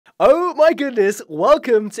Oh my goodness,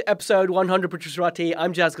 welcome to episode 100 Protrusive.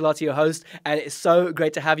 I'm Jazz Galati, your host, and it's so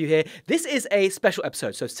great to have you here. This is a special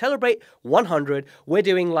episode, so celebrate 100. We're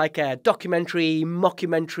doing like a documentary,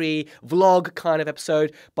 mockumentary, vlog kind of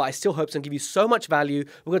episode, but I still hope it's going to give you so much value.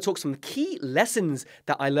 We're going to talk some key lessons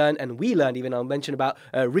that I learned, and we learned, even I'll mention about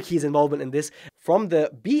Ricky's involvement in this, from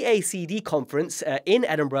the BACD conference in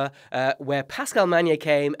Edinburgh, where Pascal Magne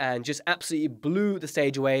came and just absolutely blew the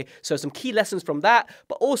stage away. So some key lessons from that,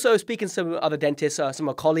 but also speaking to some other dentists, some of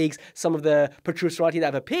my colleagues, some of the Protrusive that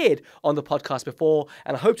have appeared on the podcast before,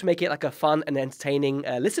 and I hope to make it like a fun and entertaining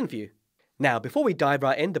listen for you. Now, before we dive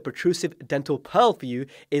right in, the Protrusive Dental Pearl for you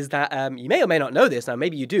is that you may or may not know this, now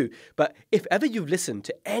maybe you do, but if ever you've listened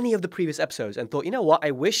to any of the previous episodes and thought, you know what, I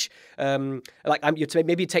wish, maybe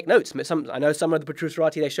you take notes. I know some of the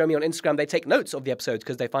Protrusive, they show me on Instagram, they take notes of the episodes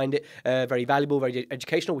because they find it very valuable, very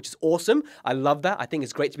educational, which is awesome. I love that. I think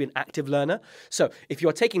it's great to be an active learner. So if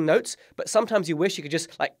you're taking notes, but sometimes you wish you could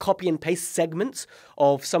just like copy and paste segments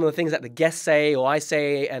of some of the things that the guests say or I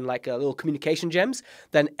say and like little communication gems,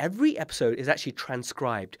 then every episode is actually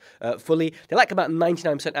transcribed fully. They're like about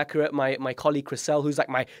 99% accurate. My colleague Chriselle, who's like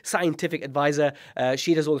my scientific advisor,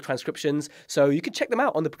 she does all the transcriptions. So you can check them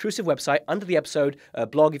out on the Protrusive website under the episode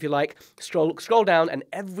blog if you like. Scroll down and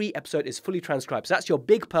every episode is fully transcribed. So that's your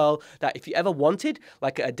big pearl that if you ever wanted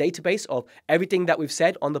like a database of everything that we've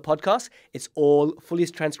said on the podcast, it's all fully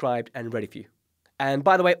transcribed and ready for you. And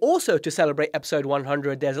by the way, also to celebrate episode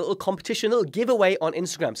 100, there's a little competition, a little giveaway on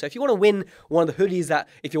Instagram. So if you want to win one of the hoodies that,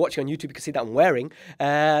 if you're watching on YouTube, you can see that I'm wearing,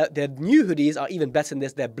 the new hoodies are even better than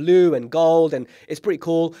this. They're blue and gold, and it's pretty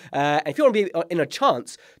cool. And if you want to be in a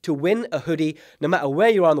chance to win a hoodie, no matter where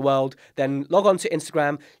you are in the world, then log on to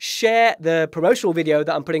Instagram, share the promotional video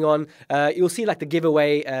that I'm putting on. You'll see like the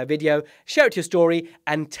giveaway video. Share it to your story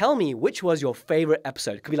and tell me which was your favorite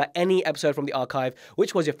episode. It could be like any episode from the archive.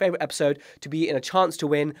 Which was your favorite episode to be in a chance to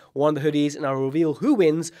win one of the hoodies, and I'll reveal who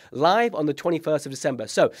wins live on the 21st of December.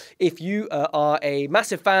 So if you are a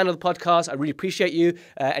massive fan of the podcast, I really appreciate you.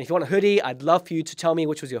 And if you want a hoodie, I'd love for you to tell me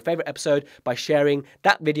which was your favorite episode by sharing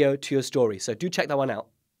that video to your story. So do check that one out.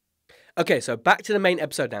 Okay, so back to the main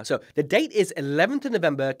episode now. So the date is 11th of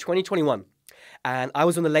November, 2021. And I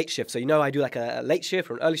was on the late shift. So, you know, I do like a late shift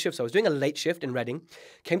or an early shift. So I was doing a late shift in Reading,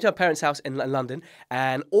 came to my parents' house in London,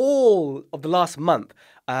 and all of the last month,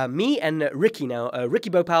 me and Ricky Ricky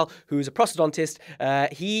Bhopal, who's a prosthodontist,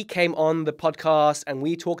 he came on the podcast and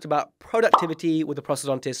we talked about productivity with a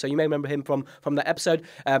prosthodontist. So you may remember him from that episode.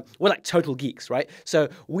 We're like total geeks, right? So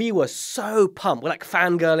we were so pumped. We're like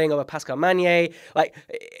fangirling over Pascal Magne. Like,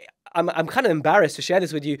 I'm kind of embarrassed to share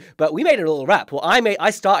this with you, but we made a little rap. Well, I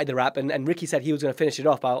started the rap, and Ricky said he was going to finish it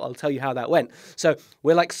off. I'll tell you how that went. So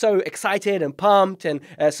we're like so excited and pumped, and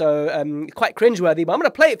quite cringeworthy. But I'm going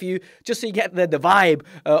to play it for you just so you get the vibe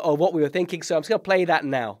of what we were thinking. So I'm just going to play that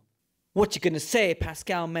now. What you gonna say?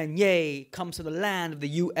 Pascal Magne comes to the land of the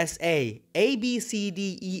USA. A, B, C,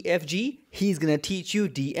 D, E, F, G. He's gonna teach you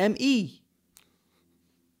DME.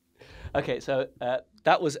 Okay, so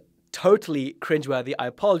that was totally cringeworthy. I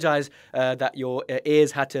apologize that your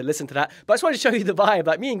ears had to listen to that, but I just wanted to show you the vibe.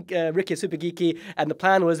 Like me and Ricky are super geeky, and the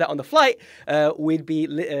plan was that on the flight we'd be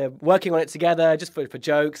working on it together just for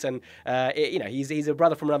jokes. And he's a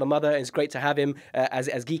brother from another mother, and it's great to have him as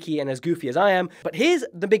geeky and as goofy as I am. But here's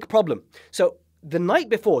the big problem. So the night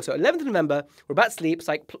before, so 11th of November, we're about to sleep. It's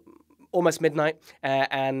like almost midnight,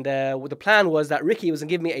 and the plan was that Ricky was going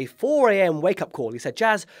to give me a 4 a.m. wake-up call. He said,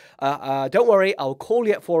 Jazz, don't worry, I'll call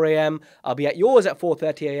you at 4 a.m. I'll be at yours at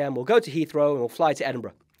 4:30 a.m. We'll go to Heathrow and we'll fly to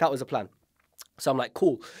Edinburgh. That was the plan. So I'm like,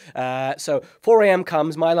 cool. So 4 a.m.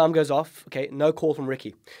 comes, my alarm goes off. Okay, no call from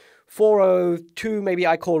Ricky. 4:02, maybe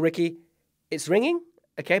I call Ricky. It's ringing.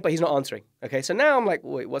 Okay, but he's not answering. Okay, so now I'm like,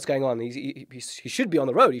 wait, what's going on? He should be on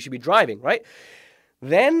the road. He should be driving, right?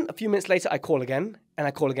 Then a few minutes later, I call again,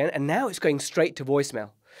 and now it's going straight to voicemail.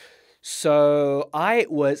 So I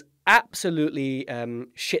was absolutely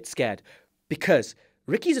shit scared because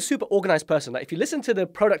Ricky's a super organized person. Like if you listen to the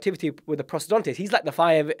productivity with the prosthodontist, he's like the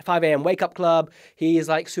 5 a.m. wake up club. He's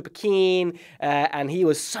like super keen, and he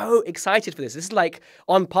was so excited for this. This is like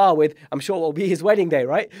on par with, I'm sure, what will be his wedding day,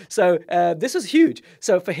 right? So this was huge.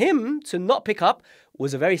 So for him to not pick up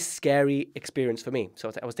was a very scary experience for me.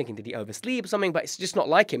 So I was thinking, did he oversleep or something? But it's just not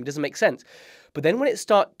like him. It doesn't make sense. But then when it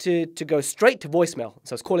started to go straight to voicemail,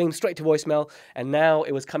 so I was calling him straight to voicemail, and now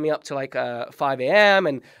it was coming up to like 5 a.m.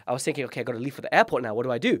 and I was thinking, okay, I've got to leave for the airport now. What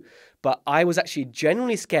do I do? but I was actually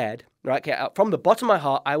genuinely scared, right? Okay, from the bottom of my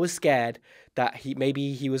heart, I was scared that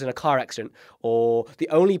maybe he was in a car accident, or the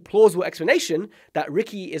only plausible explanation that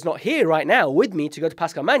Ricky is not here right now with me to go to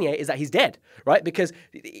Pascal Magne is that he's dead, right? Because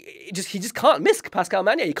he just can't miss Pascal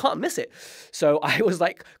Magne. You can't miss it. So I was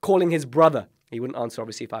like calling his brother. He wouldn't answer,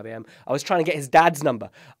 obviously, 5 a.m. I was trying to get his dad's number.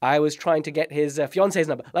 I was trying to get his fiance's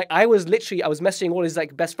number. Like, I was messaging all his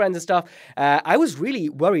like best friends and stuff. I was really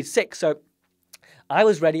worried sick. So I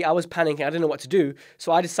was ready. I was panicking. I didn't know what to do.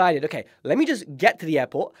 So I decided, okay, let me just get to the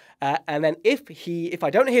airport. And then if I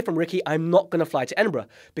don't hear from Ricky, I'm not going to fly to Edinburgh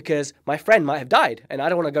because my friend might have died. And I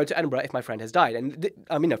don't want to go to Edinburgh if my friend has died. And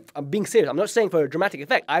I mean, I'm being serious. I'm not saying for a dramatic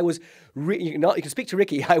effect. I was, you can speak to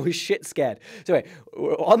Ricky. I was shit scared. So anyway,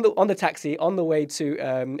 on the taxi, on the way to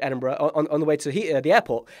Edinburgh, on the way to the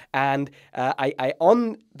airport. And I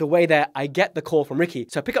on the way there, I get the call from Ricky.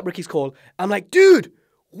 So I pick up Ricky's call. I'm like, dude,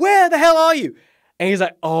 where the hell are you? And he's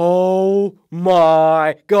like, oh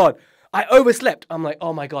my God, I overslept. I'm like,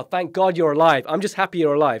 oh my God, thank God you're alive. I'm just happy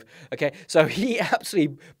you're alive. Okay, so he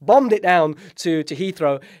absolutely bombed it down to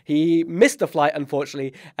Heathrow. He missed the flight,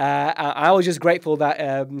 unfortunately. I was just grateful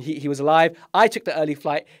that he was alive. I took the early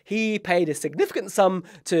flight. He paid a significant sum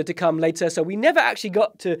to come later. So we never actually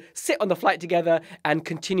got to sit on the flight together and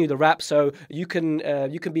continue the rap. So you can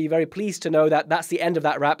be very pleased to know that that's the end of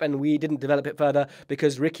that rap and we didn't develop it further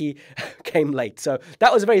because Ricky came late. So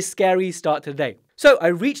that was a very scary start to the day. So I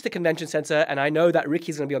reached the convention center and I know that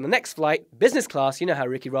Ricky's going to be on the next flight, business class. You know how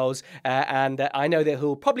Ricky rolls. And I know that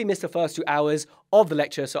he'll probably miss the first 2 hours of the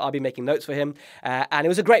lecture. So I'll be making notes for him. And it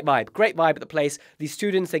was a great vibe at the place. These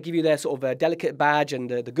students, they give you their sort of delicate badge and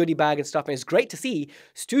the goodie bag and stuff. And it's great to see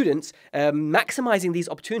students maximizing these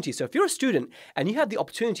opportunities. So if you're a student and you have the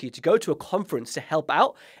opportunity to go to a conference to help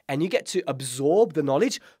out and you get to absorb the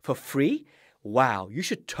knowledge for free, wow, you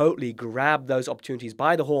should totally grab those opportunities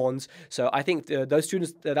by the horns. So I think those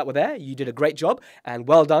students that were there, you did a great job and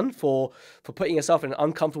well done for putting yourself in an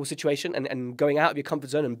uncomfortable situation and going out of your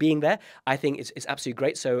comfort zone and being there. I think it's absolutely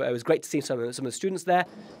great. So it was great to see some of the students there.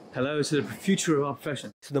 Hello to the future of our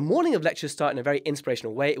profession. So the morning of lectures start in a very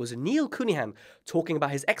inspirational way. It was Neil Cunningham talking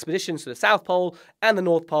about his expeditions to the South Pole and the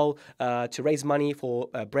North Pole to raise money for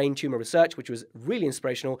brain tumor research, which was really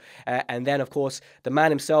inspirational. And then, of course, the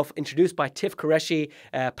man himself, introduced by Tiff Qureshi,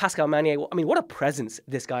 Pascal Magne. I mean, what a presence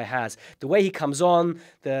this guy has. The way he comes on,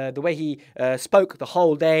 the way he spoke the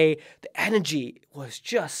whole day, the energy was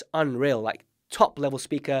just unreal. Like, top level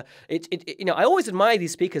speaker. I always admire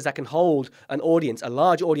these speakers that can hold an audience, a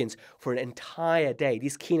large audience, for an entire day.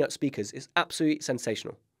 These keynote speakers is absolutely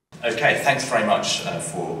sensational. Okay, thanks very much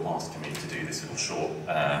for asking me to do this little short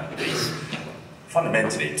piece.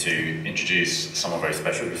 Fundamentally, to introduce someone very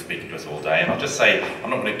special who's speaking to us all day. And I'll just say, I'm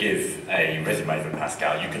not going to give a resume for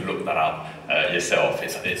Pascal. You can look that up yourself.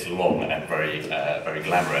 It's long and very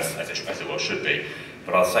glamorous, as it well should be.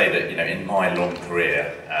 But I'll say that, in my long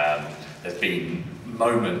career, there's been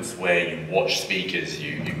moments where you watch speakers,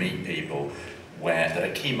 you meet people, where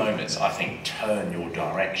there are key moments, I think, turn your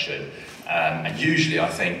direction. And usually, I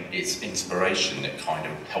think it's inspiration that kind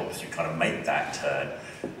of helps you kind of make that turn.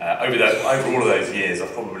 Over all of those years,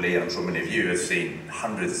 I'm sure many of you have seen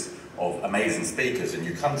hundreds of amazing speakers, and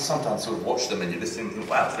you can sometimes sort of watch them and you listen and think,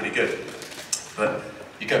 wow, it's really good. But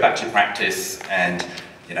you go back to your practice and,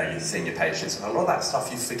 you're seeing your patients, and a lot of that stuff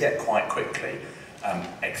you forget quite quickly.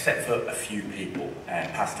 Except for a few people, and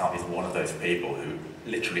Pascal is one of those people who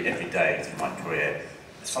literally every day through my career,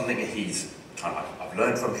 something that I've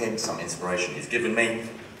learned from him, some inspiration he's given me,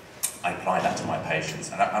 I apply that to my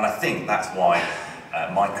patients, and I think that's why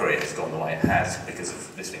my career has gone the way it has, because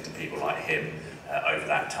of listening to people like him over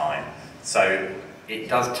that time. So it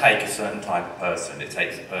does take a certain type of person. It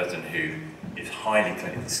takes a person who is highly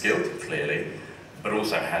clinically skilled, clearly, but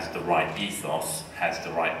also has the right ethos, has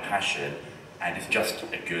the right passion, and is just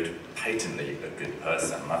patently a good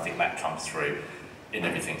person. And I think that comes through in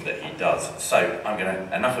everything that he does. So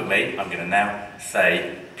enough of me, I'm gonna now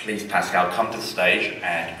say, please Pascal, come to the stage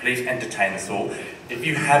and please entertain us all. If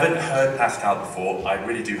you haven't heard Pascal before, I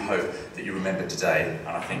really do hope that you remember today, and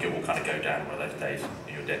I think it will kind of go down one of those days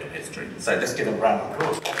in your dental history. So let's give him a round of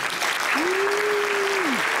applause.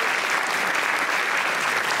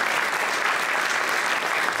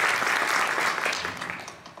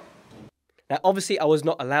 Now, obviously, I was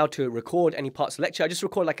not allowed to record any parts of the lecture. I just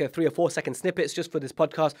recorded like a 3 or 4 second snippets just for this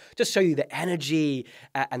podcast, just show you the energy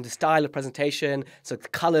and the style of presentation, so the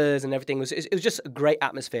colors and everything. It was just a great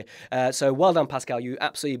atmosphere. So well done, Pascal. You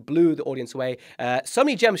absolutely blew the audience away. So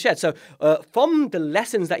many gems shared. So from the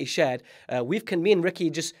lessons that you shared, me and Ricky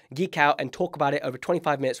just geek out and talk about it over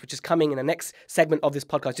 25 minutes, which is coming in the next segment of this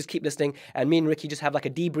podcast. Just keep listening. And me and Ricky just have like a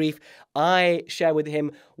debrief. I share with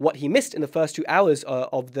him what he missed in the first 2 hours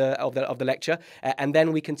of the lecture, and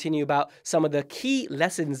then we continue about some of the key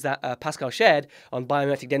lessons that Pascal shared on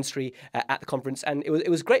biomimetic dentistry at the conference. And it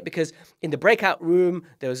was great because in the breakout room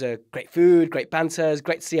there was a great food, great banter. It was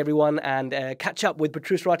great to see everyone and catch up with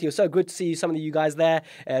Protrusive Dental. It was so good to see some of you guys there.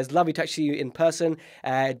 It was lovely to actually see you in person.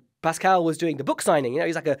 Pascal was doing the book signing.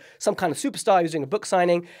 He's like some kind of superstar. He was doing a book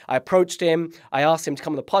signing. I approached him. I asked him to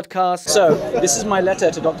come on the podcast. So, this is my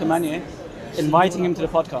letter to Dr. Magne, inviting him to the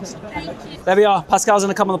podcast. There we are. Pascal's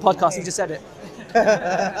going to come on the podcast. He just said it.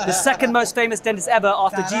 The second most famous dentist ever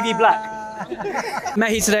after GV Black.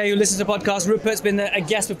 Met here today who listens to the podcast. Rupert's been a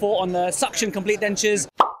guest before on the suction complete dentures.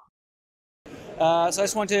 So I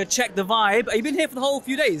just wanted to check the vibe. Have you been here for the whole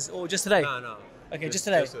few days or just today? No. Okay, just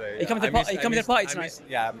today. Yeah. Are you coming to the party tonight?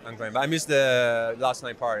 Yeah, I'm going. But I missed the last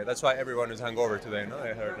night party. That's why everyone is hungover today. No, I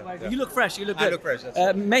heard. Yeah. You look fresh. You look good. I look fresh.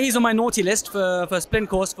 Mayhe's on my naughty list for splint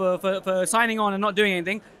course for signing on and not doing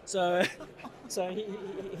anything. So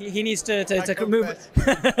he needs to move.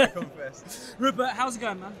 I confess. Rupert, how's it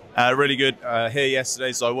going, man? Really good. Here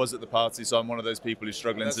yesterday, so I was at the party, so I'm one of those people who's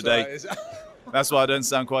struggling That's today. That's why I don't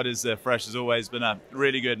sound quite as fresh as always, but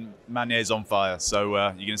really good. Magne's on fire, so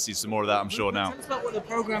you're going to see some more of that, I'm sure, now. Tell us about what the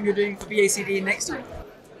program you're doing for BACD next year.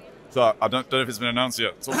 So I don't know if it's been announced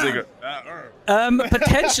yet. It's all secret.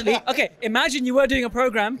 Potentially. Okay, imagine you were doing a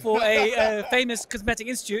program for a famous cosmetic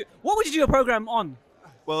institute. What would you do a program on?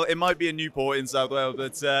 Well, it might be in Newport in South Wales,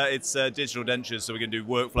 but it's digital dentures, so we can do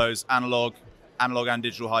workflows, analog and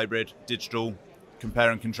digital hybrid, digital,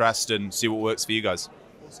 compare and contrast, and see what works for you guys.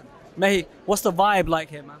 Mehi, what's the vibe like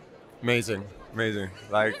here, man? Amazing.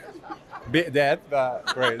 Like, bit dead, but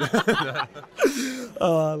great.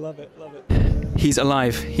 Oh, I love it. He's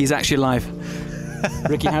alive. He's actually alive.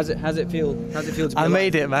 Ricky, how's it feel? How's it feel to be alive?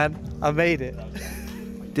 Made it, man. I made it.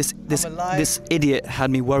 This idiot had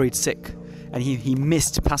me worried sick, and he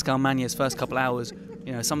missed Pascal Magne's first couple hours.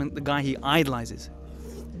 The guy he idolizes.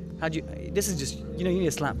 This is just, you need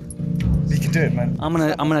a slap. You can do it, man. I'm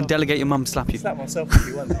gonna delegate your mum to slap you. Slap myself if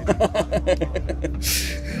you want.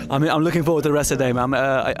 I'm looking forward to the rest of the day, man.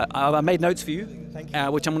 I made notes for you,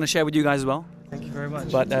 which I'm gonna share with you guys as well. Thank you very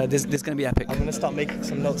much. But this is gonna be epic. I'm gonna start making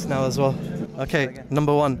some notes now as well. Okay,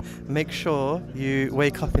 number 1, make sure you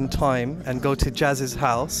wake up in time and go to Jazz's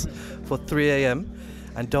house for 3 a.m.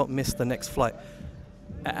 and don't miss the next flight.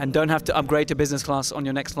 And don't have to upgrade to business class on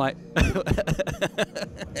your next flight.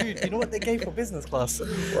 Dude, you know what they gave for business class?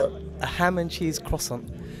 A ham and cheese croissant,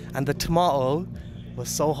 and the tomato was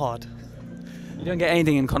so hard. You don't get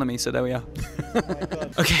anything in economy, so there we are.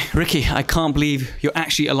 Okay, Ricky, I can't believe you're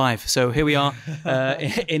actually alive. So here we are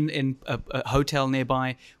in a hotel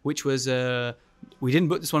nearby, which was... we didn't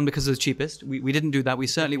book this one because it was cheapest. We didn't do that. We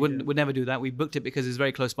certainly would never do that. We booked it because it's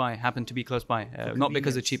very close by, happened to be close by, not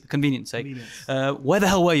because of convenience sake. Where the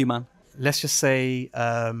hell were you, man? Let's just say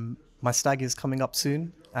my stag is coming up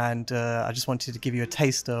soon, and I just wanted to give you a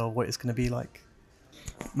taster of what it's going to be like.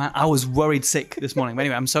 Man, I was worried sick this morning. But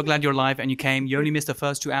anyway, I'm so glad you're alive and you came. You only missed the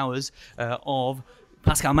first 2 hours of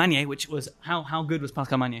Pascal Magne, which was... How good was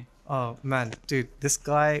Pascal Magne? Oh, man, dude, this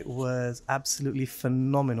guy was absolutely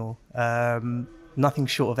phenomenal. Nothing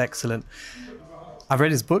short of excellent. I've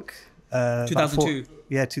read his book. 2002.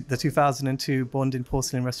 The 2002 Bond in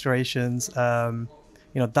Porcelain Restorations.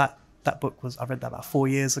 That book I read that about 4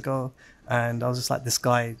 years ago, and I was just like, this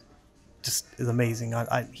guy just is amazing.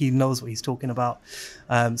 He knows what he's talking about.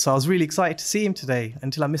 So I was really excited to see him today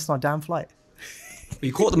until I missed my damn flight.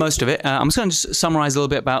 You caught the most of it. I'm just going to just summarize a little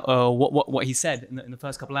bit about what he said in the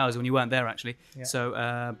first couple of hours when you weren't there, actually. Yeah.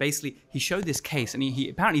 So basically, he showed this case, and he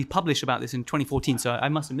apparently published about this in 2014, so I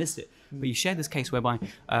must have missed it. But he shared this case whereby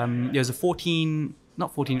there was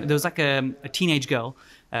there was like a teenage girl,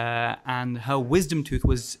 and her wisdom tooth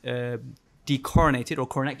was decoronated, or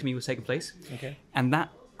coronectomy was taking place. Okay. And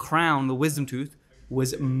that crown, the wisdom tooth,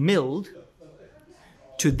 was milled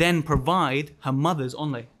to then provide her mother's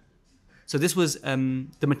onlay. So this was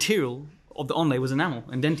the material of the onlay was enamel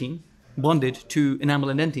and dentine, bonded to enamel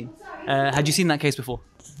and dentine. Had you seen that case before?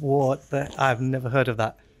 What the? I've never heard of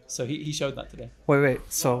that. So he showed that today. Wait.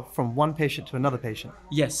 So from one patient to another patient?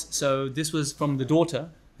 Yes. So this was from the daughter,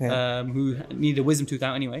 who needed a wisdom tooth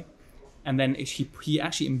out anyway. And then he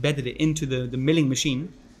actually embedded it into the milling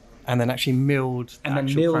machine and then actually milled and then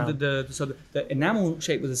milled the enamel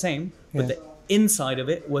shape was the same, but the inside of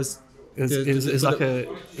it was it was like a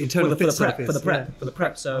internal fit surface. For the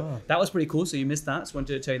prep. So that was pretty cool. So you missed that. So I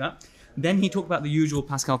wanted to tell you that. Then he talked about the usual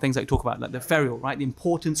Pascal things that we talk about, like the ferrule, right? The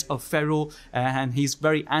importance of ferrule, and he's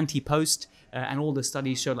very anti-post, and all the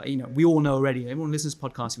studies show, like, you know, we all know already. Everyone listens to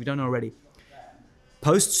podcasts. If we don't know already,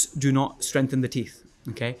 posts do not strengthen the teeth.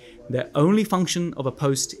 Okay, the only function of a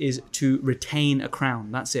post is to retain a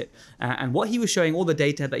crown. That's it. And what he was showing, all the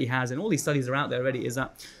data that he has, and all these studies are out there already, is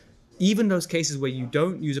that even those cases where you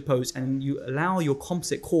don't use a post and you allow your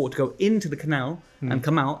composite core to go into the canal and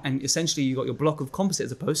come out, and essentially you got your block of composite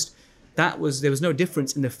as a post, there was no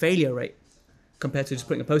difference in the failure rate compared to just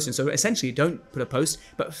putting a post in. So essentially, don't put a post,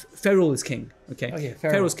 but ferrule is king. Okay,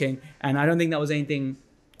 ferrule's king, and I don't think that was anything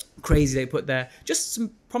crazy they put there. Just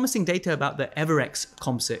some promising data about the Everex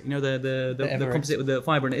composite. You know, the composite with the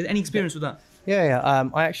fiber. Any experience with that? Yeah.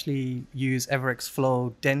 I actually use Everex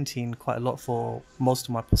Flow dentine quite a lot for most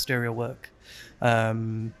of my posterior work.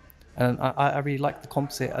 And I really like the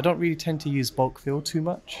composite. I don't really tend to use bulk fill too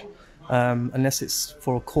much, unless it's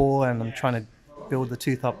for a core and I'm trying to build the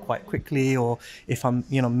tooth up quite quickly, or if I'm,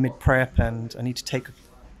 you know, mid prep and I need to take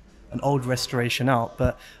an old restoration out.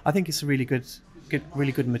 But I think it's a really good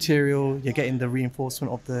material. You're getting the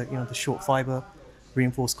reinforcement of the, you know, the short fiber,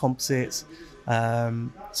 reinforced composites.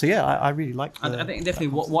 So yeah, I really like the, I think definitely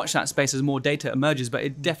watch that space as more data emerges, but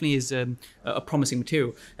it definitely is a promising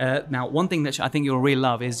material. Now, one thing that I think you'll really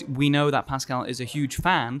love is we know that Pascal is a huge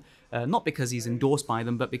fan, not because he's endorsed by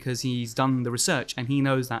them, but because he's done the research and he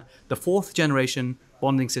knows that the 4th generation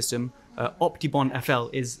bonding system, OptiBond FL,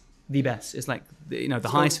 is the best. It's like, you know, the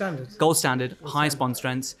highest gold standard, highest bond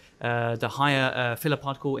strengths, the higher filler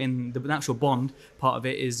particle in the actual bond part of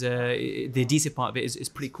it is the adhesive part of it is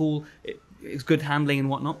pretty cool. It's good handling and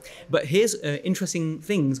whatnot. But here's interesting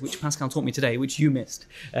things which Pascal taught me today, which you missed,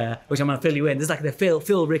 which I'm going to fill you in. This is like the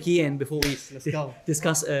fill Ricky in before we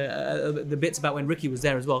discuss the bits about when Ricky was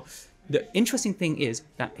there as well. The interesting thing is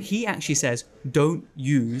that he actually says don't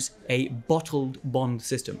use a bottled bond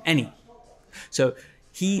system, any. So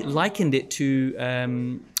he likened it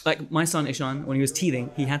to, like my son Ishan, when he was teething,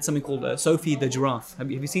 he had something called Sophie the Giraffe. Have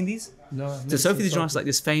you seen these? No. So Sophie the Giraffe is like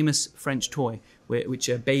this famous French toy which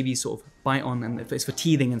babies sort of bite on, and it's for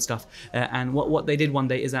teething and stuff. And what they did one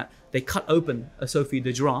day is that they cut open a Sophie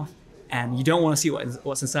the Giraffe, and you don't want to see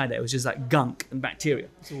what's inside there. It was just like gunk and bacteria.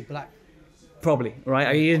 It's all black. Probably, right?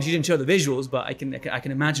 I mean, you didn't show the visuals, but I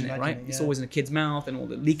can imagine it, right? It's always in a kid's mouth and all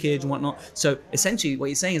the leakage and whatnot. So essentially, what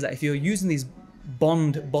you're saying is that if you're using these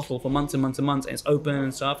bond bottle for months and months and months, and it's open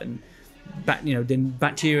and stuff, and then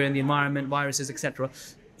bacteria in the environment, viruses, etc.,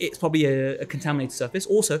 it's probably a contaminated surface.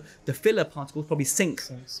 Also, the filler particles probably sink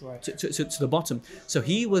to the bottom. So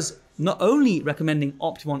he was not only recommending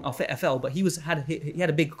OptiBond FL, but he had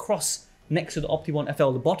a big cross next to the OptiBond FL,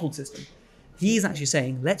 the bottled system. He's actually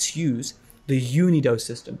saying, let's use the unidose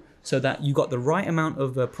system, so that you got the right amount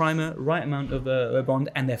of primer, right amount of bond,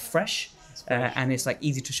 and they're fresh. And it's like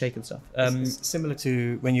easy to shake and stuff. It's similar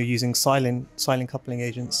to when you're using silane coupling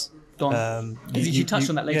agents. You touched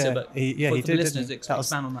on that later, but for the listeners,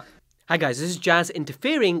 expand on that. Hi guys, this is Jazz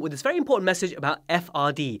interfering with this very important message about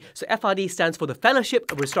FRD. So FRD stands for the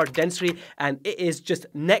Fellowship of Restorative Dentistry, and it is just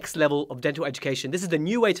next level of dental education. This is the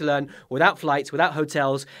new way to learn without flights, without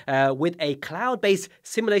hotels, with a cloud-based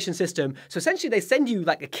simulation system. So essentially they send you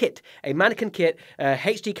like a kit, a mannequin kit,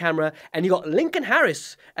 HD camera, and you got Lincoln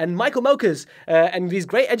Harris and Michael Mokers and these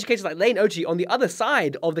great educators like Lane Ochi on the other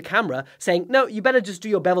side of the camera saying, no, you better just do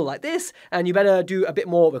your bevel like this, and you better do a bit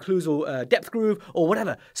more of occlusal depth groove or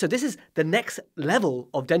whatever. So this is the next level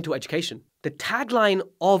of dental education. The tagline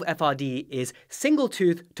of FRD is single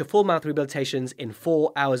tooth to full mouth rehabilitations in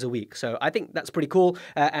 4 hours a week. So I think that's pretty cool.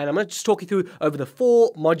 And I'm going to just talk you through over the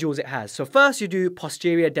 4 modules it has. So first you do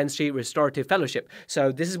posterior dentistry restorative fellowship.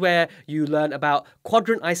 So this is where you learn about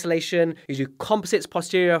quadrant isolation. You do composites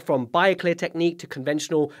posterior from BioClear technique to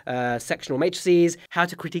conventional sectional matrices, how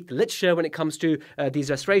to critique the literature when it comes to these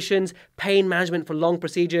restorations, pain management for long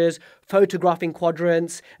procedures, photographing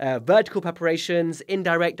quadrants, vertical preparations,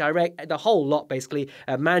 indirect, direct, the whole lot basically,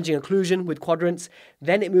 managing occlusion with quadrants.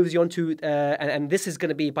 Then it moves you on to, and this is going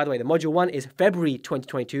to be, by the way, the module 1 is February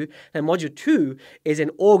 2022, then module 2 is in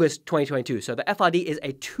August 2022. So the FRD is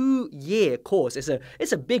a 2-year course.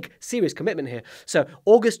 It's a big, serious commitment here. So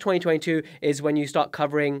August 2022 is when you start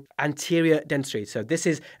covering anterior dentistry. So this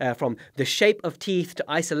is from the shape of teeth to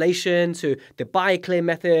isolation to the BioClear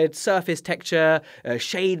method, surface texture,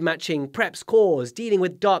 shade matching, preps, cores, dealing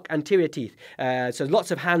with dark anterior teeth. So lots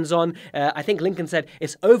of hands-on. I think Lincoln said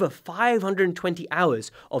it's over 520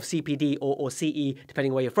 hours of CPD or CE,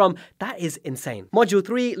 depending where you're from. That is insane. Module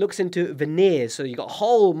 3 looks into veneers. So you've got a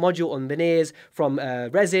whole module on veneers, from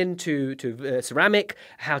resin to ceramic,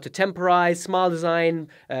 how to temporize, smile design,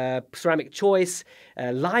 ceramic choice,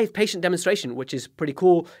 live patient demonstration, which is pretty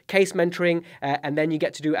cool, case mentoring, and then you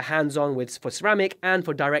get to do a hands-on for ceramic and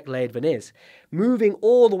for direct layered veneers. Moving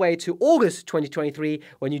all the way to August 2023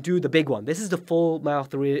 when you do the big one. This is the full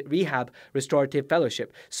mouth rehab restorative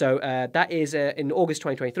fellowship. So that is in August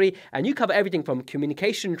 2023, and you cover everything from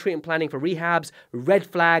communication, treatment planning for rehabs, red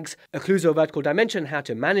flags, occlusal vertical dimension, how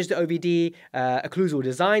to manage the OVD, occlusal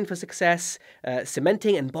design for success,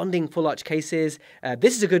 cementing and bonding full arch cases.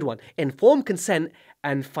 This is a good one. Informed consent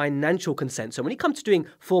and financial consent. So when it comes to doing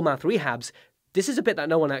full mouth rehabs, this is a bit that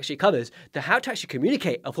no one actually covers, how to actually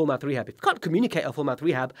communicate a full mouth rehab. If you can't communicate a full mouth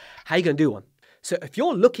rehab, how are you going to do one? So if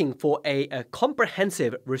you're looking for a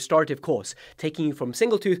comprehensive restorative course, taking you from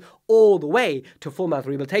single tooth all the way to full mouth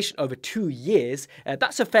rehabilitation over 2 years,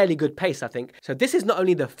 that's a fairly good pace, I think. So this is not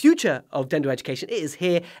only the future of dental education, it is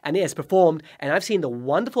here and it has performed. And I've seen the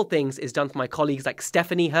wonderful things it's done for my colleagues like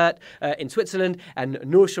Stephanie Hurt in Switzerland and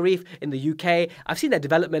Noor Sharif in the UK. I've seen their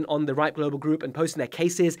development on the Ripe Global Group and posting their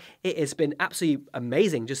cases. It has been absolutely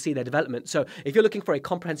amazing just to see their development. So if you're looking for a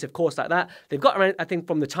comprehensive course like that, they've got around, I think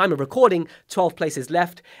from the time of recording, 12 places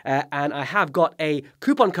left, and I have got a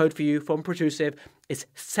coupon code for you from Protrusive. It's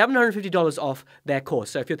 $750 off their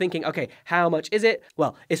course. So if you're thinking, okay, how much is it?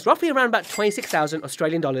 Well, it's roughly around about 26,000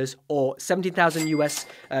 Australian dollars or 17,000 US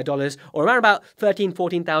dollars, or around about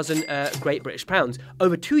 14,000 Great British pounds.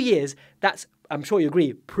 Over 2 years, that's, I'm sure you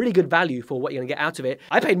agree, pretty good value for what you're going to get out of it.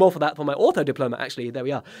 I paid more for that for my ortho diploma, actually. There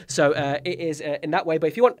we are. So it is in that way. But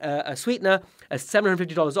if you want a sweetener,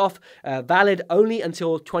 $750 off, valid only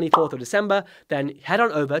until 24th of December, then head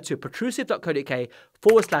on over to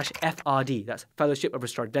protrusive.co.uk/FRD. That's Fellowship of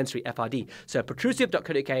Restorative Dentistry, FRD. So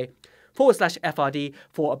protrusive.co.uk/FRD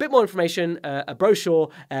for a bit more information, a brochure,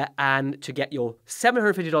 and to get your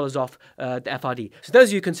 $750 off the FRD. So those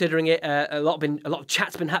of you considering it, a lot of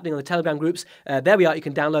chat's been happening on the Telegram groups. There we are. You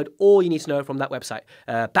can download all you need to know from that website.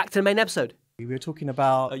 Back to the main episode. We were talking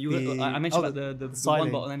about I mentioned about the one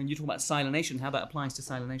bottle, and then you talk about silination, how that applies to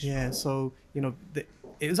silination. Yeah, so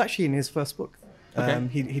it was actually in his first book. Okay.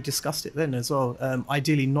 He discussed it then as well.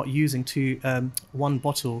 Ideally, not using one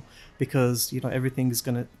bottle because everything is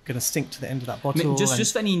gonna sink to the end of that bottle. I mean,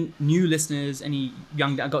 just for any new listeners, any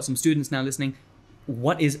young, I've got some students now listening.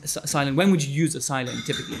 What is silane? When would you use a silane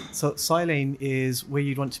typically? So silane is where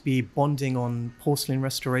you'd want to be bonding on porcelain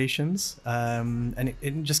restorations, and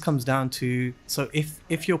it just comes down to, so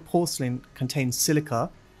if your porcelain contains silica,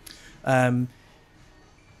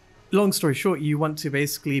 long story short, you want to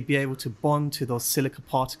basically be able to bond to those silica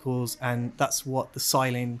particles, and that's what the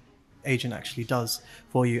silane agent actually does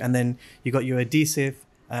for you. And then you got your adhesive,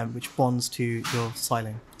 which bonds to your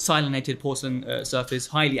silane. Silanated porcelain surface,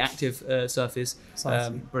 highly active surface.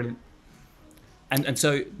 Brilliant. And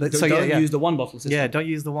so don't use the one bottle system. Yeah, don't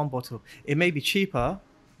use the one bottle. It may be cheaper,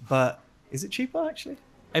 but is it cheaper actually?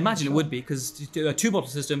 I imagine it would be, because a two-bottle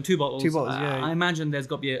system, two bottles. Yeah. I imagine there's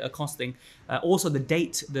got to be a cost thing. Also, the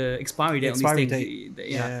expiry date on these things.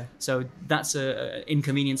 Yeah. So that's an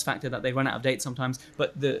inconvenience factor, that they run out of date sometimes.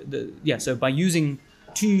 But so by using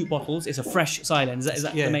two bottles, it's a fresh silane. Is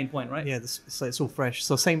that the main point, right? Yeah, so it's all fresh.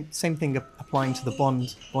 So same thing applying to the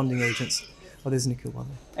bonding agents. Oh, there's Nikhil one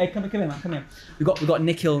there. Hey, come here, man. Come here. We got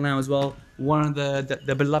Nikhil now as well. One of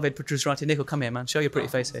the beloved Protrusive. Nikhil, come here, man. Show your pretty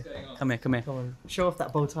face here. Come here. Come on. Show off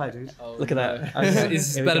that bow tie, dude. Look at that.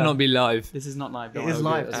 This better not be live. This is not live. It is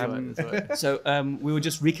live. That's right. So we were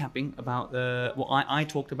just recapping about I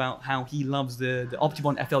talked about how he loves the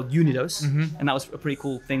Optibond FL Unidos, and that was a pretty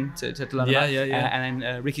cool thing to learn about. Yeah. And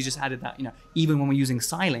then Ricky just added that even when we're using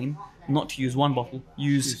silane, not to use one bottle,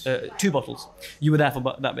 use two bottles. You were there for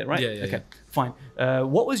that bit, right? Yeah. Okay, fine.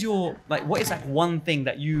 What was your what is one thing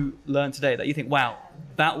that you learned today that you think, wow,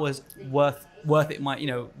 that was worth it?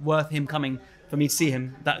 Worth him coming for me to see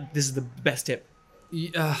him. That this is the best tip. He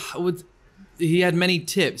had many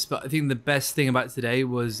tips, but I think the best thing about today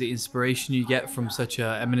was the inspiration you get from such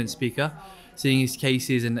an eminent speaker. Seeing his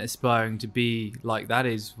cases and aspiring to be like that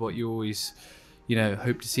is what you always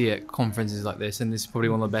hope to see at conferences like this, and this is probably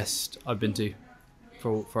one of the best I've been to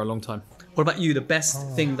for a long time. What about you? The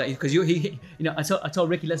best thing that because I told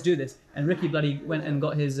Ricky, let's do this, and Ricky bloody went and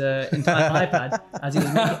got his entire iPad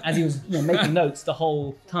as he was making notes the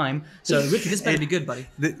whole time. So Ricky, this better be good, buddy.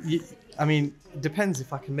 I mean, it depends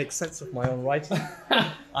if I can make sense of my own writing.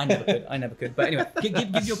 I never could. But anyway,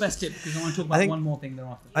 give your best tip, because I want to talk about one more thing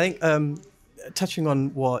thereafter. I think touching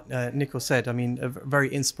on what Nico said, I mean, a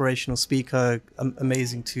very inspirational speaker,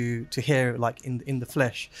 amazing to hear, like in the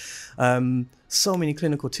flesh. So many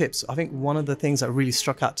clinical tips. I think one of the things that really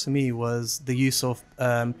struck out to me was the use of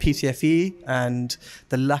PTFE and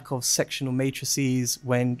the lack of sectional matrices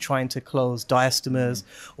when trying to close diastomers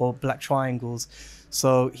or black triangles.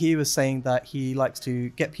 So he was saying that he likes to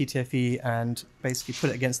get PTFE and basically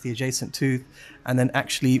put it against the adjacent tooth and then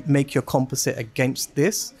actually make your composite against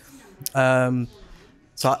this.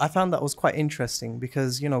 So I found that was quite interesting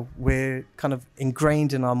because, you know, we're kind of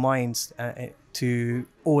ingrained in our minds to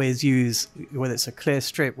always use, whether it's a clear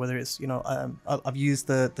strip, whether it's, you know, I've used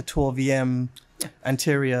the Tor VM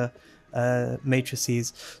anterior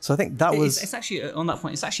matrices. So I think that was... It's actually, on that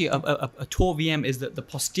point, it's actually a Tor VM is the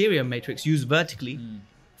posterior matrix used vertically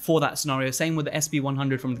for that scenario. Same with the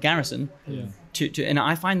SB100 from the Garrison. And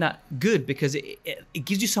I find that good because it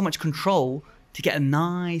gives you so much control to get a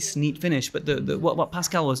nice, neat finish. But what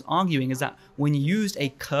Pascal was arguing is that when you used a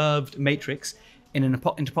curved matrix in an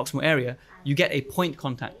interproximal area, you get a point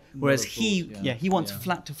contact, whereas he wants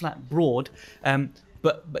flat to flat broad.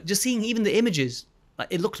 But just seeing even the images, like,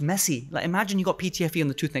 it looks messy. Like, imagine you got PTFE on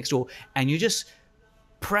the tooth next door and you're just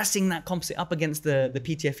pressing that composite up against the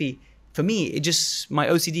PTFE. For me, it just, my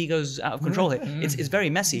OCD goes out of control here. It's very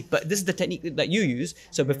messy, but this is the technique that you use.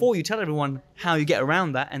 So before you tell everyone how you get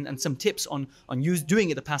around that and some tips on doing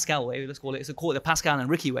it the Pascal way, let's call it the Pascal and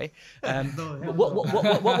Ricky way.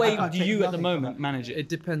 What way do you at the moment manage it? It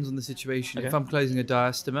depends on the situation. Okay. If I'm closing a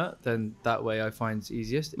diastomer, then that way I find it's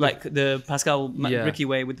easiest. Like the Pascal Ricky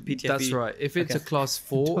way with the PTFE? That's right. If it's a class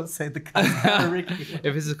 4... Don't say the Pascal Ricky.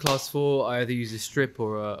 If it's a class 4, I either use a strip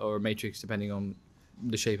or a matrix, depending on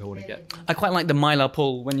the shape I want to get. I quite like the mylar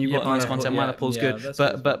pull when you've got nice content. Mylar pull's good.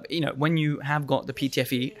 But you know, when you have got the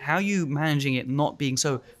PTFE, how are you managing it not being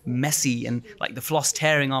so messy and like the floss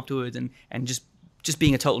tearing afterwards and just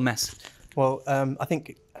being a total mess? Well, I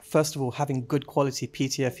think first of all, having good quality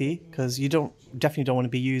PTFE, because you definitely don't want to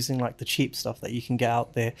be using like the cheap stuff that you can get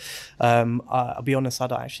out there. I'll be honest, I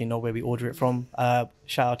don't actually know where we order it from.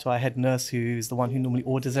 Shout out to our head nurse, who's the one who normally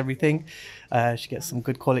orders everything. She gets some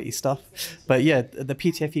good quality stuff. But yeah, the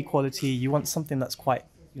PTFE quality, you want something that's quite,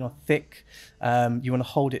 you know, thick. You want to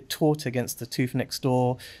hold it taut against the tooth next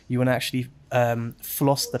door. You want to actually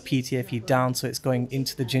floss the PTFE down so it's going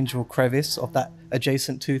into the gingival crevice of that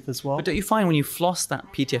adjacent tooth as well. But don't you find when you floss that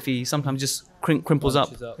PTFE, sometimes just crimples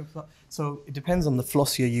up? So it depends on the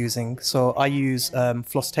floss you're using. So I use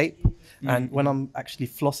floss tape. And when I'm actually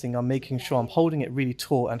flossing, I'm making sure I'm holding it really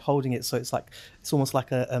taut and holding it so it's almost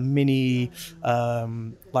like a mini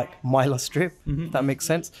like mylar strip, if that makes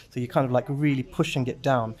sense. So you're kind of like really pushing it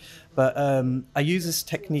down. But I use this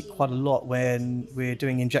technique quite a lot when we're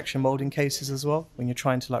doing injection molding cases as well, when you're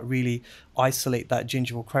trying to like really isolate that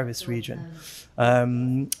gingival crevice region.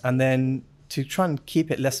 And then to try and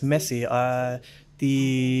keep it less messy,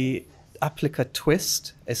 the applica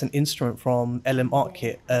twist is an instrument from LM Art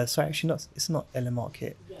Kit. Sorry, actually, no, it's not LM Art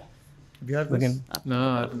Kit. Have you heard of it?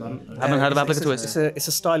 No, I haven't heard of applica twist. It's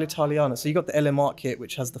a style Italiano. So you got the LM Art Kit,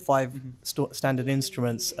 which has the 5 standard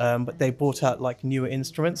instruments, but they brought out like newer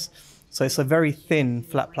instruments. So it's a very thin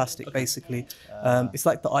flat plastic, basically. It's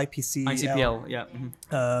like the ICPL. Yeah.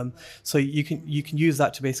 So you can use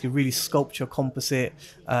that to basically really sculpt your composite,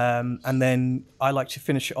 and then I like to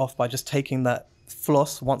finish it off by just taking that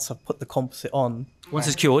floss once I've put the composite on. Once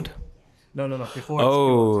it's cured? No, before it's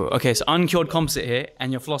cured. Okay, so uncured composite here,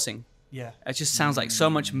 and you're flossing. Yeah. It just sounds like so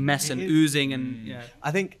much mess and oozing and yeah.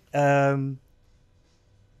 I think one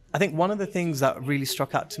of the things that really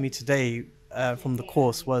struck out to me today from the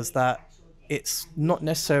course was that it's not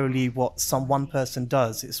necessarily what one person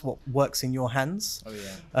does, it's what works in your hands.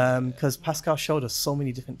 Because Pascal showed us so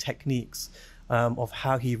many different techniques of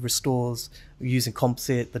how he restores using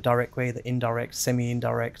composite, the direct way, the indirect,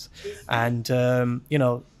 semi-indirect. And, you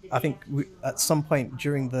know, I think at some point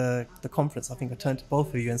during the conference, I think I turned to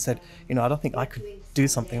both of you and said, you know, I don't think I could do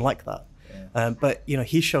something like that. But, you know,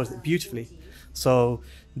 he shows it beautifully. So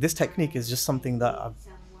this technique is just something that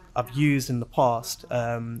I've used in the past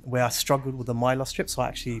where I struggled with the mylar strip. So I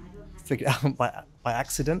actually figured it out by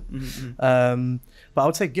accident. But I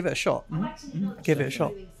would say give it a shot. Give it a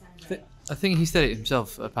shot. I think he said it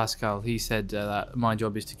himself, Pascal. He said that my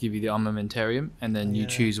job is to give you the armamentarium and then you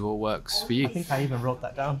choose what works for you. I think I even wrote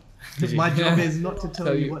that down. My job is not to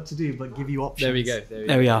tell you what to do, but give you options. There we go.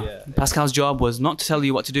 There we are. Yeah. Pascal's job was not to tell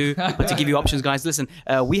you what to do, but to give you options, guys. Listen,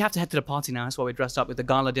 we have to head to the party now. That's why we're dressed up with the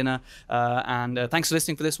gala dinner. And thanks for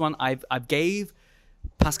listening for this one. I've gave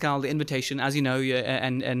Pascal the invitation, as you know,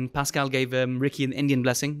 and Pascal gave Ricky an Indian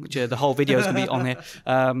blessing, which the whole video is going to be on here.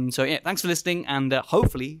 So yeah, thanks for listening, and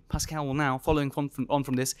hopefully Pascal will now, following on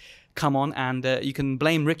from this, come on, and you can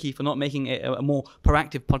blame Ricky for not making a more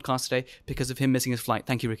proactive podcast today because of him missing his flight.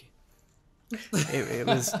 Thank you, Ricky.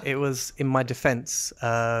 It was in my defense.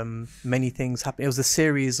 Many things happened. It was a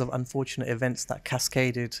series of unfortunate events that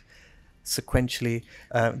cascaded sequentially,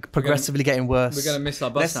 progressively getting worse. We're gonna miss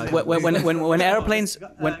our bus now. When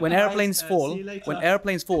airplanes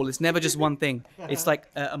fall, it's never just one thing. It's like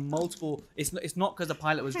a multiple. It's not because the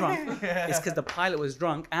pilot was drunk. It's because the pilot was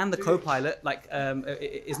drunk and the co-pilot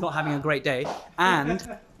is not having a great day,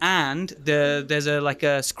 and there's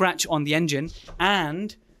a scratch on the engine,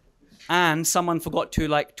 and someone forgot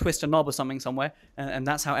to twist a knob or something somewhere, and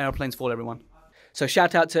that's how airplanes fall, everyone. So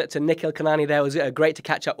shout out to Nikhil Kanani there. It was great to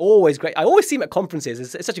catch up. Always great. I always see him at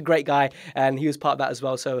conferences. It's such a great guy, and he was part of that as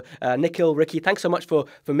well. So Nikhil, Ricky, thanks so much for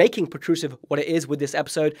making Protrusive what it is with this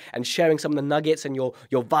episode and sharing some of the nuggets and your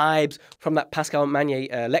vibes from that Pascal Magne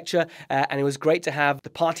lecture. And it was great to have the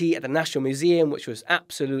party at the National Museum, which was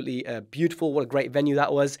absolutely beautiful. What a great venue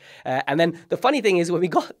that was. And then the funny thing is when we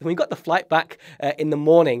got the flight back in the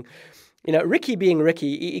morning, Ricky being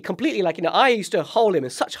Ricky, he completely I used to hold him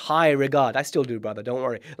in such high regard. I still do, brother, don't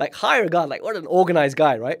worry. High regard, what an organized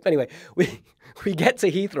guy, right? Anyway, we get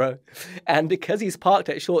to Heathrow, and because he's parked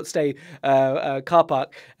at short stay car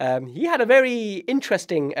park, he had a very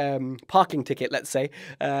interesting parking ticket, let's say,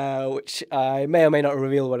 which I may or may not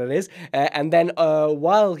reveal what it is. And then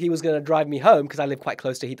while he was going to drive me home, because I live quite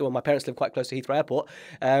close to Heathrow, my parents live quite close to Heathrow Airport,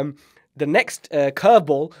 the next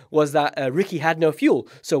curveball was that Ricky had no fuel.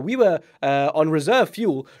 So we were on reserve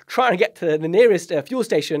fuel trying to get to the nearest fuel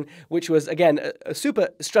station, which was, again, a super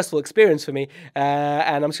stressful experience for me.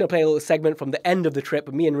 And I'm just going to play a little segment from the end of the trip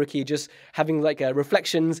of me and Ricky just having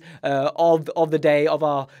reflections of the day, of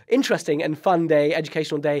our interesting and fun day,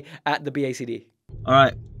 educational day at the BACD. All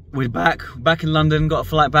right, we're back in London, got a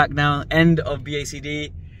flight back now, end of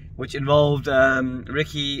BACD, which involved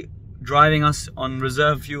Ricky driving us on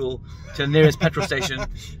reserve fuel to the nearest petrol station.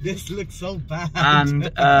 This looks so bad.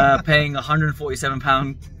 And paying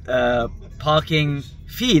 £147 parking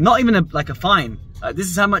fee. Not even a fine. This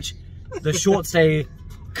is how much the short stay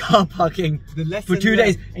car parking for 2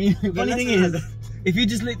 days. And the funny thing is, if you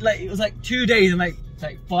just look it was 2 days and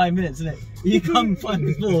 5 minutes, isn't it? You come find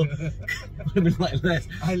before, it would have been less.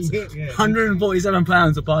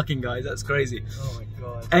 £147 for parking, guys. That's crazy. Oh my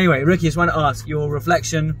god. Anyway, Ricky, I just want to ask your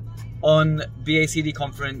reflection on BACD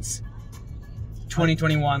conference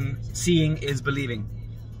 2021. Seeing is believing.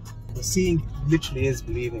 The seeing literally is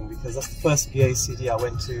believing, because that's the first BACD I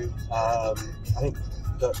went to. I think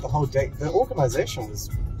the whole day, the organisation was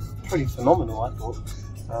pretty phenomenal, I thought.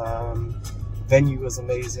 Venue was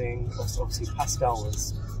amazing. Obviously Pascal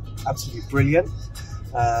was absolutely brilliant.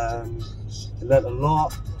 I learned a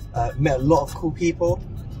lot, met a lot of cool people.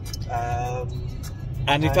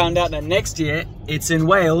 And we found out that next year it's in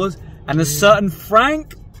Wales, and a certain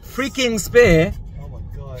Frank freaking Spear,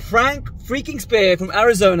 Frank freaking Spear from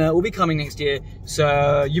Arizona will be coming next year.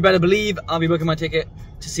 So you better believe I'll be booking my ticket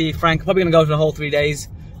to see Frank. Probably gonna go for the whole 3 days.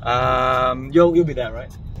 You'll be there,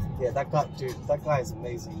 right? Yeah, that guy is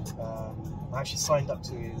amazing. I actually signed up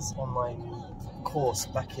to his online course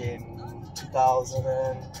back in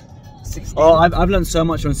 2016. Oh, I've learned so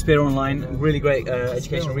much from Spear Online. Really great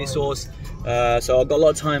educational resource. So I've got a lot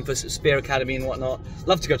of time for Spear Academy and whatnot.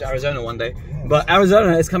 Love to go to Arizona one day, but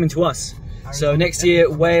Arizona is coming to us. So next year,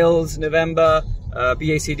 Wales, November,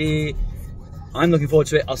 BACD. I'm looking forward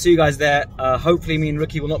to it. I'll see you guys there. Hopefully me and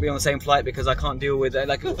Ricky will not be on the same flight, because I can't deal with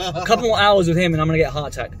a couple more hours with him and I'm gonna get a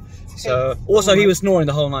heart attack. So also he was snoring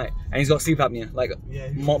the whole night and he's got sleep apnea,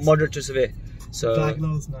 moderate to severe. So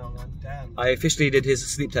diagnosed now, man. Damn. I officially did his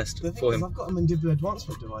sleep test for him. I've got a mandibular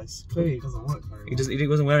advancement device. Clearly it doesn't work very well. He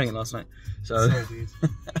wasn't wearing it last night. So sorry, dude.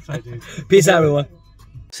 Sorry, dude. Peace out, everyone.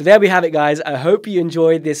 So there we have it, guys. I hope you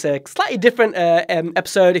enjoyed this slightly different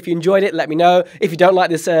episode. If you enjoyed it, let me know. If you don't like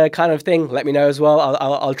this kind of thing, let me know as well.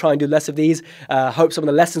 I'll try and do less of these. Hope some of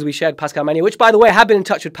the lessons we shared, Pascal Magne, which, by the way, I have been in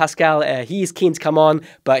touch with Pascal. He's keen to come on,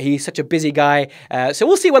 but he's such a busy guy. So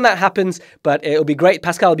we'll see when that happens, but it'll be great.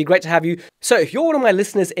 Pascal, it'll be great to have you. So if you're one of my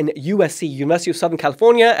listeners in USC, University of Southern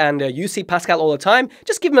California, and you see Pascal all the time,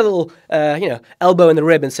 just give him a little, elbow in the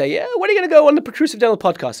rib and say, yeah, when are you going to go on the Protrusive Dental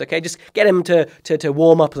Podcast? Okay, just get him to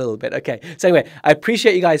warm up a little bit. Okay, so anyway, I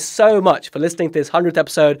appreciate you guys so much for listening to this 100th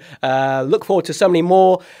episode. Look forward to so many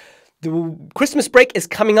more. The Christmas break is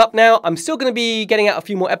coming up now. I'm still going to be getting out a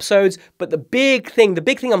few more episodes, but the big thing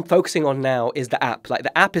I'm focusing on now is the app.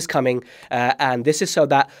 The app is coming, and this is so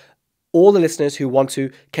that all the listeners who want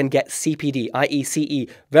to can get CPD, i.e.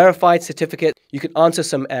 CE, verified certificate. You can answer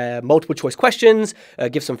some multiple choice questions,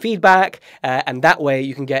 give some feedback, and that way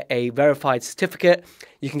you can get a verified certificate.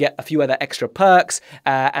 You can get a few other extra perks,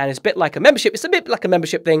 and it's a bit like a membership. It's a bit like a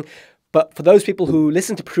membership thing. But for those people who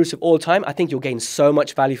listen to Protrusive all the time, I think you'll gain so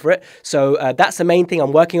much value for it. So that's the main thing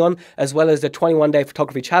I'm working on, as well as the 21-day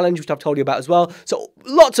photography challenge, which I've told you about as well. So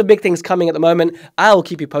lots of big things coming at the moment. I'll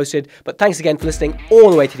keep you posted. But thanks again for listening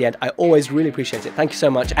all the way to the end. I always really appreciate it. Thank you so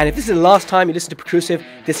much. And if this is the last time you listen to Protrusive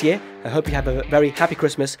this year, I hope you have a very happy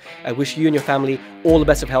Christmas. I wish you and your family all the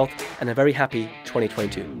best of health and a very happy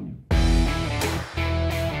 2022.